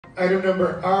Item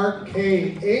number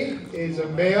RK8 is a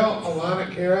male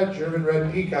Alanacara German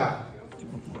red peacock.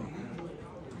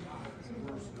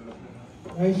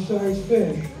 Nice size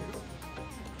fish.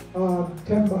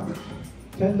 $10.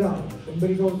 $10.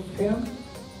 Somebody goes 10,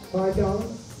 $5,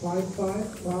 5,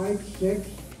 5, 5, 6,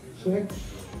 6.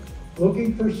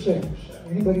 Looking for 6.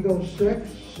 Anybody goes 6,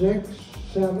 6,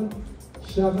 7,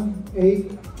 7,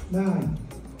 8, 9.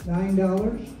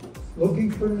 $9.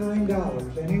 Looking for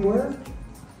 $9. Anywhere?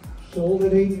 Sold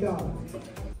at $8.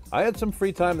 I had some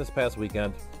free time this past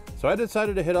weekend, so I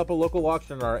decided to hit up a local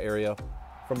auction in our area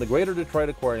from the Greater Detroit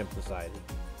Aquarium Society.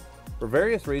 For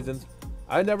various reasons,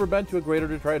 I had never been to a Greater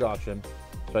Detroit auction,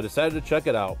 so I decided to check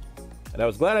it out, and I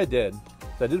was glad I did,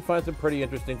 because I did find some pretty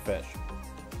interesting fish.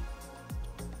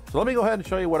 So let me go ahead and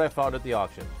show you what I found at the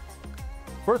auction.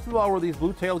 First of all were these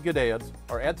blue-tailed goodeids,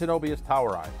 or Antinobius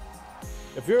toweri.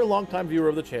 If you're a longtime viewer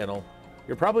of the channel,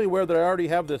 you're probably aware that I already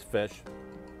have this fish,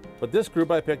 but this group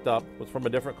I picked up was from a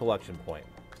different collection point.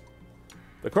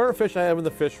 The current fish I have in the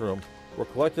fish room were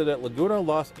collected at Laguna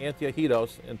Los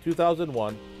Antiajitos in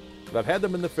 2001, but I've had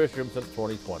them in the fish room since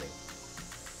 2020.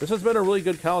 This has been a really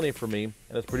good colony for me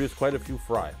and has produced quite a few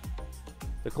fry.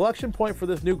 The collection point for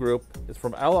this new group is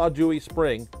from El Ajui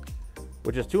Spring,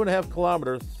 which is 2.5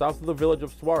 kilometers south of the village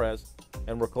of Suarez,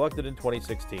 and were collected in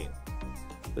 2016.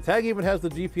 The tag even has the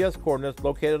GPS coordinates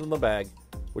located on the bag,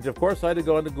 which of course I had to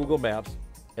go into Google Maps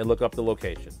and look up the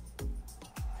location.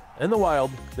 In the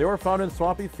wild, they were found in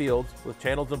swampy fields with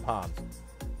channels and ponds,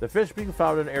 the fish being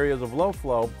found in areas of low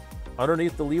flow,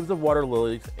 underneath the leaves of water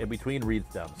lilies and between reed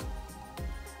stems.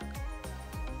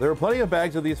 There were plenty of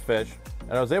bags of these fish,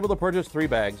 and I was able to purchase 3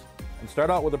 bags and start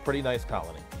out with a pretty nice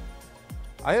colony.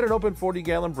 I had an open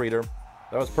 40-gallon breeder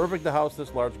that was perfect to house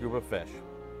this large group of fish.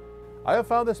 I have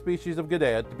found this species of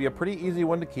goodeid to be a pretty easy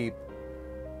one to keep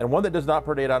and one that does not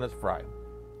predate on its fry.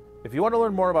 If you want to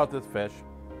learn more about this fish,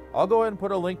 I'll go ahead and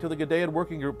put a link to the Goodeid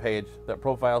Working Group page that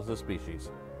profiles this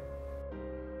species.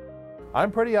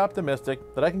 I'm pretty optimistic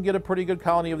that I can get a pretty good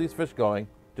colony of these fish going,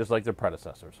 just like their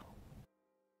predecessors.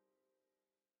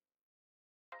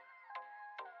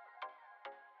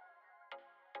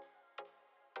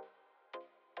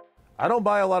 I don't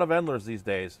buy a lot of endlers these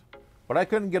days, but I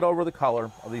couldn't get over the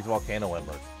color of these Volcano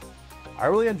endlers. I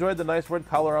really enjoyed the nice red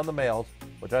color on the males,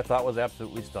 which I thought was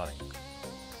absolutely stunning.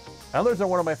 Endlers are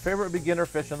one of my favorite beginner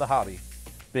fish in the hobby,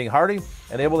 being hardy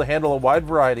and able to handle a wide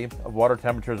variety of water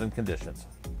temperatures and conditions.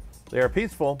 They are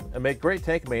peaceful and make great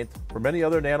tank mates for many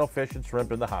other nano fish and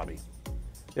shrimp in the hobby.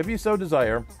 If you so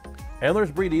desire,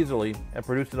 endlers breed easily and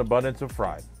produce an abundance of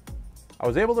fry. I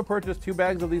was able to purchase 2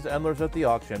 bags of these endlers at the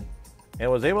auction and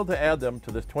was able to add them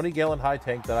to this 20-gallon high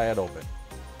tank that I had open.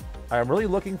 I am really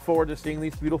looking forward to seeing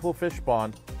these beautiful fish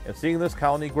spawn and seeing this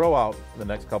colony grow out in the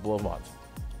next couple of months.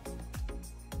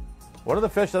 One of the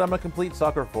fish that I'm a complete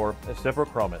sucker for is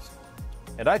Cyprichromis,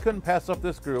 and I couldn't pass up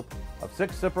this group of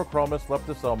 6 Cyprichromis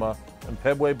leptosoma and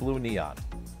Mpibwe blue neon.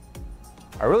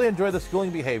 I really enjoy the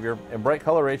schooling behavior and bright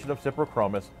coloration of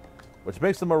Cyprichromis, which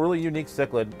makes them a really unique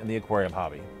cichlid in the aquarium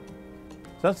hobby.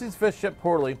 Since these fish ship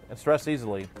poorly and stress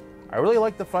easily, I really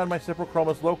like to find my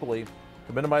Cyprichromis locally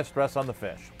to minimize stress on the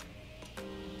fish.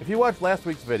 If you watched last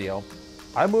week's video,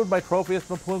 I moved my Tropheus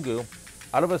Mpibwe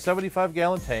out of a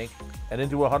 75-gallon tank and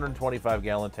into a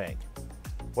 125-gallon tank.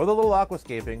 With a little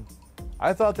aquascaping,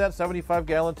 I thought that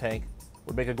 75-gallon tank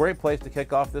would make a great place to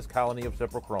kick off this colony of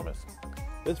Cyprichromis.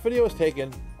 This video was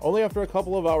taken only after a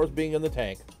couple of hours being in the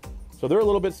tank, so they're a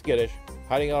little bit skittish,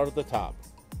 hiding out at the top.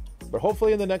 But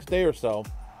hopefully in the next day or so,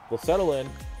 they'll settle in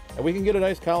and we can get a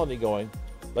nice colony going,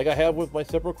 like I have with my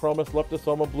Cyprichromis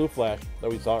leptosoma blue flash that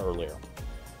we saw earlier.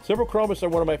 Cyprichromis are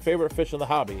one of my favorite fish in the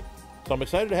hobby, so I'm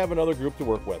excited to have another group to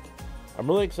work with. I'm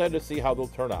really excited to see how they'll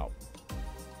turn out.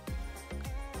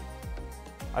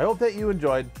 I hope that you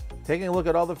enjoyed taking a look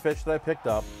at all the fish that I picked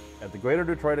up at the Greater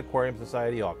Detroit Aquarium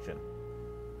Society auction.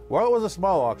 While it was a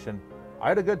small auction, I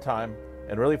had a good time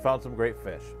and really found some great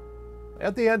fish.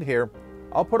 At the end here,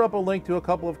 I'll put up a link to a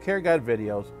couple of care guide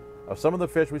videos of some of the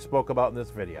fish we spoke about in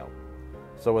this video.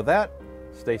 So with that,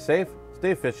 stay safe,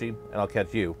 stay fishy, and I'll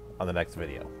catch you on the next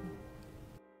video.